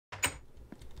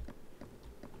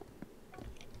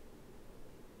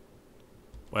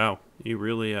Wow, you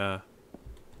really,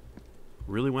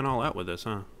 really went all out with this,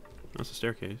 huh? That's a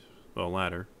staircase. Well, a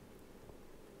ladder.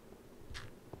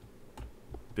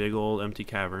 Big old empty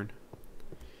cavern.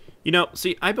 You know,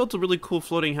 see, I built a really cool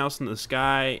floating house in the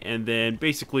sky, and then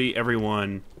basically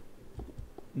everyone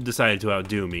decided to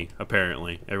outdo me,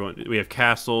 apparently. We have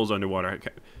castles, underwater.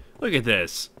 Look at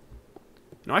this.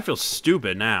 You know, I feel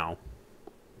stupid now.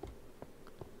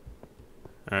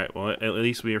 Alright, well, at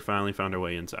least we are finally found our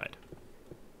way inside.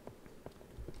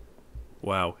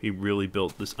 Wow, he really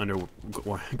built this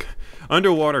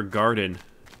underwater garden.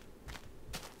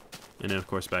 And then, of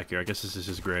course, back here. I guess this is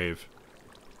his grave.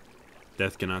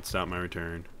 Death cannot stop my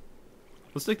return.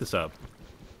 Let's take this up.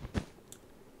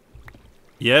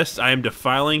 Yes, I am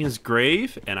defiling his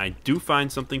grave, and I do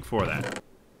find something for that.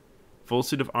 Full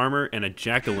suit of armor and a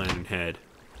jack-o'-lantern head.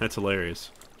 That's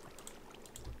hilarious.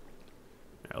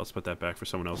 Alright, let's put that back for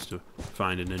someone else to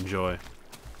find and enjoy.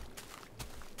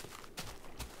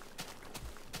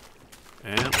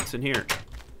 And what's in here?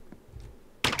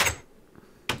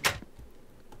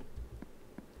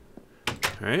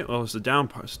 Alright, well, it's the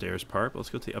downstairs part, but let's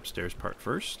go to the upstairs part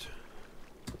first.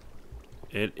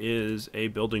 It is a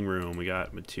building room. We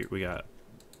got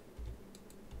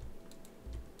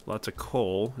lots of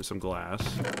coal and some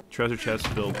glass. Treasure chest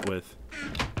filled with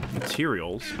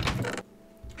materials.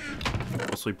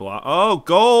 Mostly block. Oh,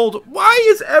 gold! Why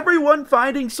is everyone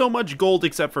finding so much gold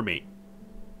except for me?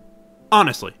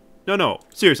 Honestly. No,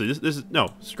 seriously, this is, no,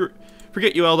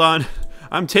 forget you, Eldon.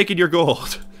 I'm taking your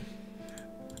gold.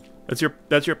 That's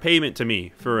your payment to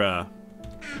me for,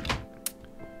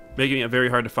 making it very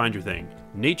hard to find your thing.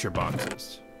 Nature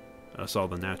boxes. That's all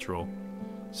the natural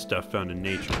stuff found in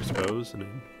nature, I suppose. And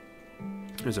then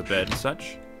there's a bed and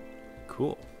such.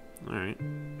 Cool. Alright.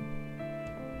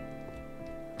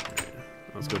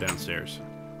 Let's go downstairs.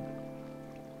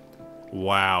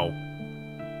 Wow.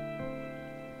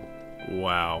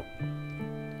 Wow.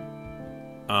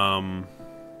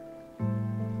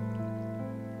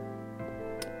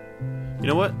 You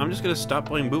know what? I'm just gonna stop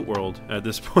playing Boot World at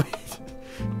this point.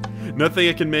 Nothing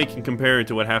I can make can compare it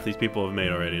to what half these people have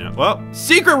made already now. Well,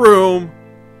 secret room!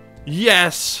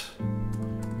 Yes!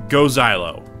 Go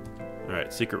Xylo.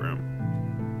 Alright, secret room.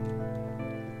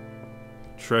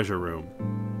 Treasure room.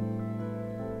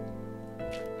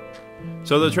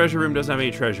 So the treasure room doesn't have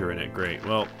any treasure in it. Great.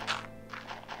 Well,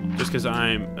 just because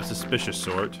I'm a suspicious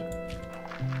sort,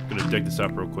 I'm gonna dig this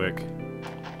up real quick.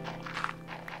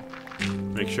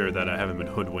 Make sure that I haven't been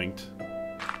hoodwinked.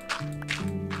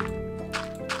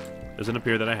 Doesn't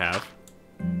appear that I have.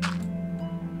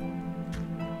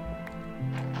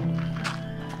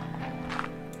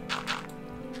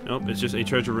 Nope, it's just a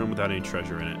treasure room without any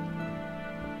treasure in it.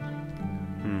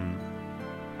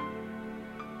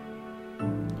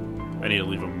 I need to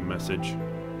leave him a message.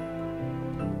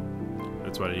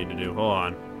 That's what I need to do. Hold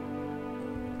on.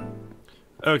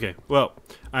 Okay, well,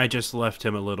 I just left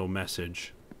him a little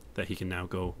message that he can now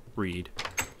go read.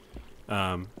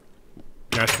 You're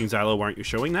asking Xylo, why aren't you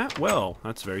showing that? Well,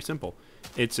 that's very simple.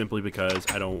 It's simply because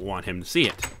I don't want him to see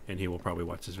it, and he will probably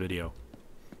watch this video.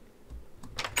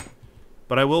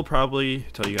 But I will probably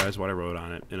tell you guys what I wrote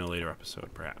on it in a later episode,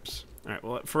 perhaps. Alright,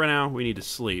 well, for now, we need to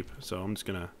sleep, so I'm just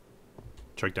gonna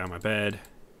check down my bed,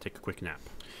 take a quick nap.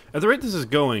 At the rate this is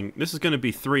going to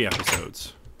be 3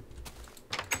 episodes.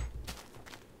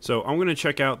 So I'm going to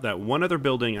check out that one other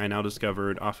building I now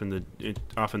discovered off in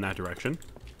that direction,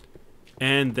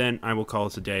 and then I will call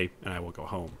this a day, and I will go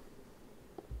home.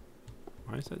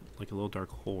 Why is that like a little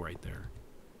dark hole right there?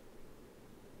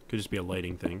 Could just be a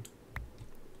lighting thing.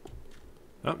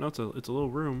 Oh no, it's a little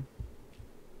room.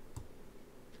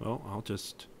 Well, I'll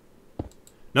just...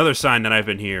 Another sign that I've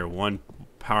been here. One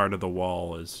part of the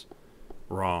wall is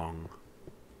wrong.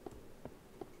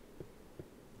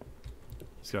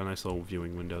 It's got a nice little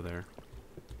viewing window there.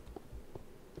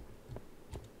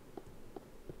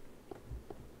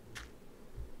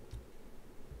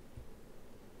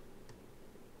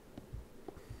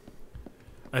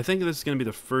 I think this is going to be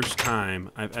the first time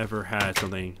I've ever had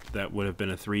something that would have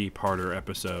been a 3-parter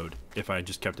episode if I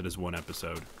just kept it as 1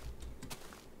 episode.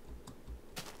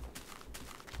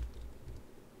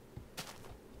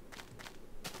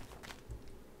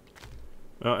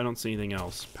 Well, I don't see anything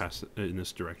else past in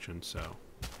this direction, so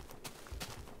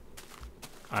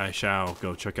I shall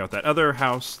go check out that other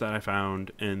house that I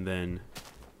found, and then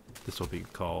this will be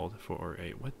called for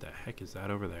a... What the heck is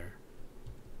that over there?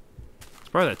 It's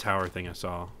probably that tower thing I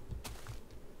saw.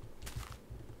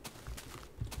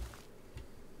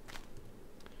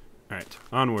 Alright,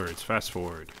 onwards, fast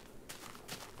forward.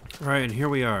 Alright, and here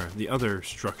we are, the other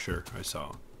structure I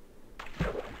saw.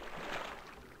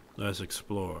 Let's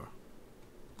explore.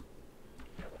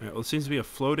 Alright, well, it seems to be a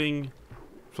floating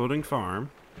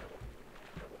farm.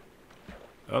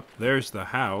 Oh, there's the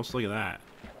house. Look at that.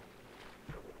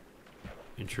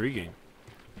 Intriguing.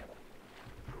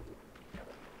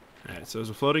 Alright, so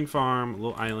there's a floating farm, a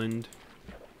little island.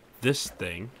 This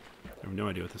thing. I have no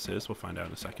idea what this is. We'll find out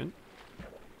in a second.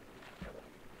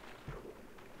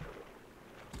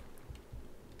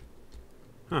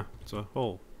 Huh, it's a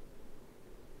hole.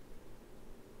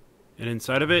 And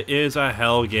inside of it is a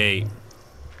hell gate.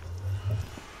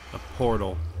 A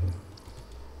portal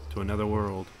to another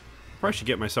world. Probably should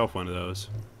get myself one of those.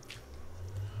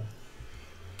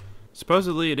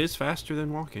 Supposedly it is faster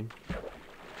than walking.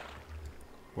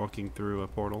 Walking through a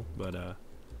portal, but I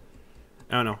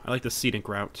don't know. I like the scenic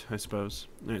route, I suppose.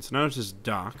 Alright, so now there's this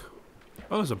dock.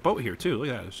 Oh, there's a boat here too. Look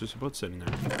at that. There's just a boat sitting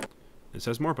there. It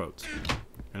says more boats.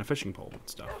 And a fishing pole and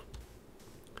stuff.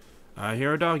 I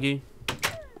hear a doggy.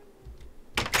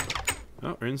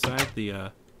 Oh, we're inside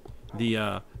the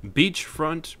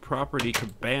beachfront property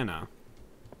cabana.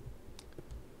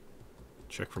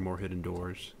 Check for more hidden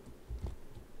doors.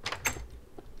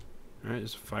 Alright,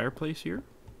 there's a fireplace here.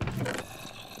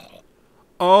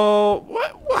 Oh,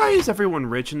 what? Why is everyone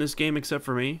rich in this game except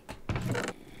for me?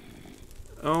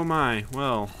 Oh my,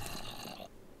 well.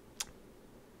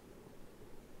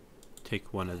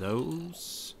 Take one of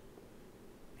those.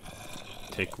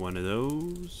 Take one of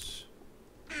those.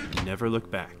 Never look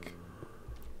back.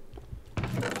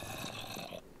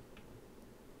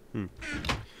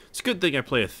 It's a good thing I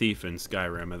play a thief in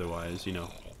Skyrim, otherwise, you know,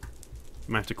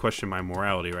 I might have to question my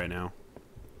morality right now.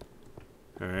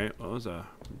 Alright, well, there's a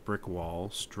brick wall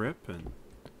strip and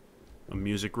a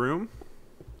music room.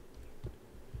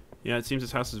 Yeah, it seems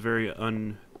this house is very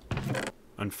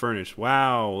unfurnished.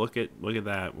 Wow, look at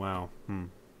that. Wow.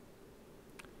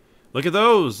 Look at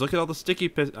those. Look at all the sticky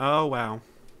piss. Oh, wow.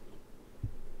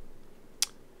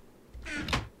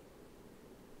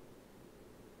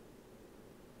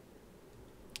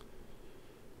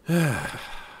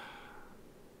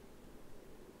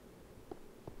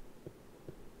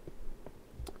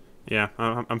 Yeah,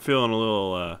 I'm feeling a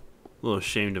little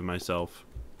ashamed of myself.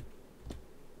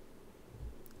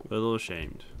 A little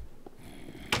ashamed.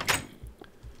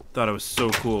 Thought I was so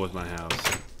cool with my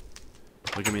house.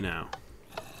 Look at me now.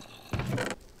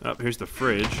 Oh, here's the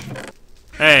fridge.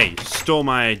 Hey, stole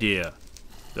my idea.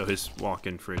 Though his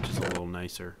walk-in fridge is a little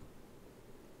nicer.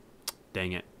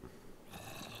 Dang it.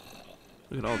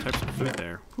 Look at all types of food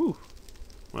there. Whew.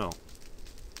 Well,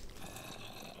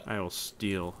 I will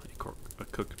steal a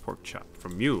cooked pork chop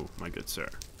from you, my good sir.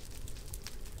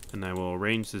 And I will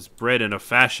arrange this bread in a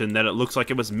fashion that it looks like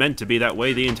it was meant to be that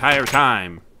way the entire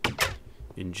time.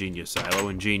 Ingenious, Silo,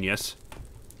 ingenious.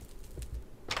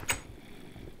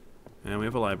 And we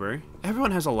have a library.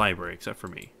 Everyone has a library except for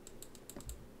me.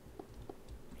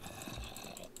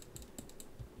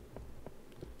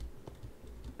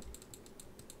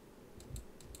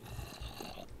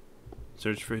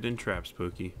 Search for hidden traps,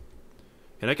 Pookie.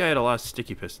 Yeah, that guy had a lot of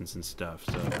sticky pistons and stuff,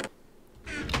 so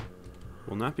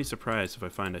will not be surprised if I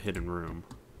find a hidden room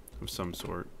of some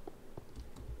sort.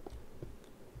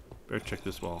 Better check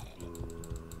this wall.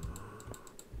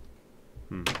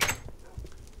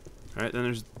 Alright, then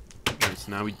there's... Alright,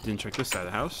 so now we didn't check this side of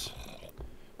the house,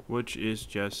 which is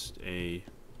just a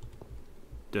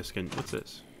desk and... What's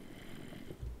this?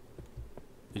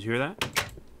 Did you hear that?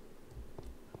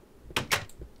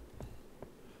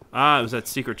 Ah, it was that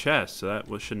secret chest, so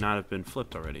that should not have been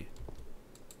flipped already.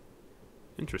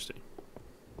 Interesting.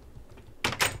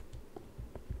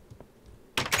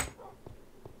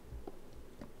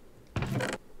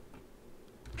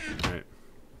 Alright.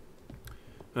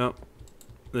 Well,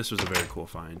 this was a very cool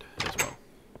find as well.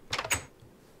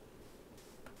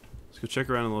 Let's go check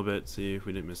around a little bit, see if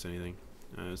we didn't miss anything.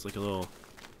 It's like a little...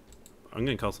 I'm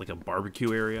going to call it like a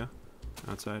barbecue area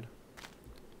outside.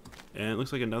 And it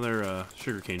looks like another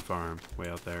sugarcane farm way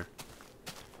out there.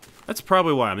 That's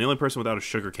probably why I'm the only person without a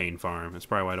sugarcane farm. That's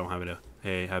probably why I don't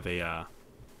have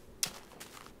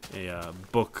a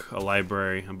book, a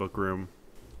library, a book room.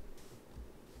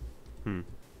 All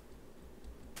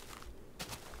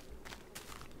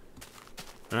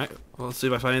right. Well, let's see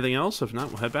if I find anything else. If not,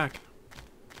 we'll head back.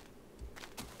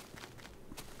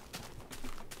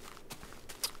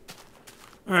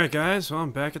 All right, guys. Well,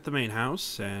 I'm back at the main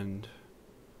house and.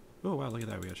 Oh wow, look at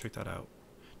that, we gotta check that out.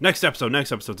 Next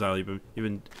episode's out.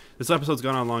 Even this episode's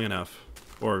gone on long enough.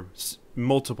 Or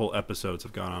multiple episodes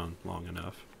have gone on long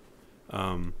enough.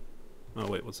 Oh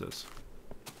wait, what's this?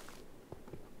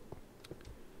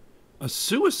 A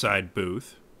suicide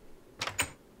booth?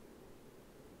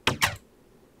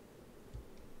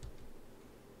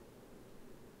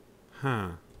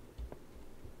 Huh.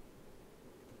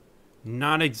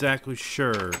 Not exactly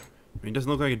sure. I mean, it doesn't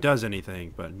look like it does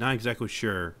anything, but not exactly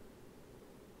sure.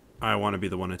 I want to be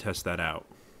the one to test that out.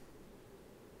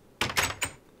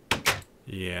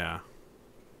 Yeah.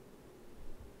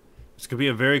 This could be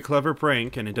a very clever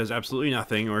prank, and it does absolutely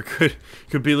nothing, or it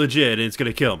could be legit, and it's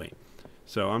going to kill me.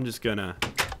 So I'm just going to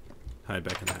hide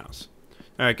back in the house.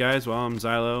 Alright, guys. Well, I'm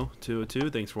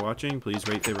Xylo202. Thanks for watching. Please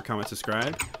rate, favorite, comment,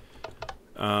 subscribe.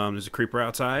 There's a creeper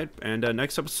outside, and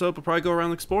next episode we'll probably go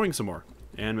around exploring some more.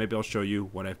 And maybe I'll show you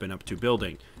what I've been up to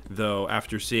building. Though,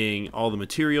 after seeing all the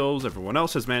materials everyone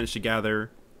else has managed to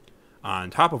gather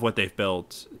on top of what they've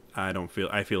built, I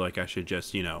feel like I should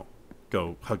just, you know,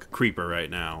 go hug a creeper right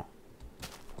now.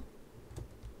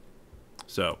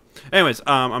 So, anyways,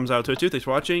 I'm Xylo202. Thanks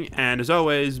for watching, and as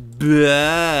always, bye!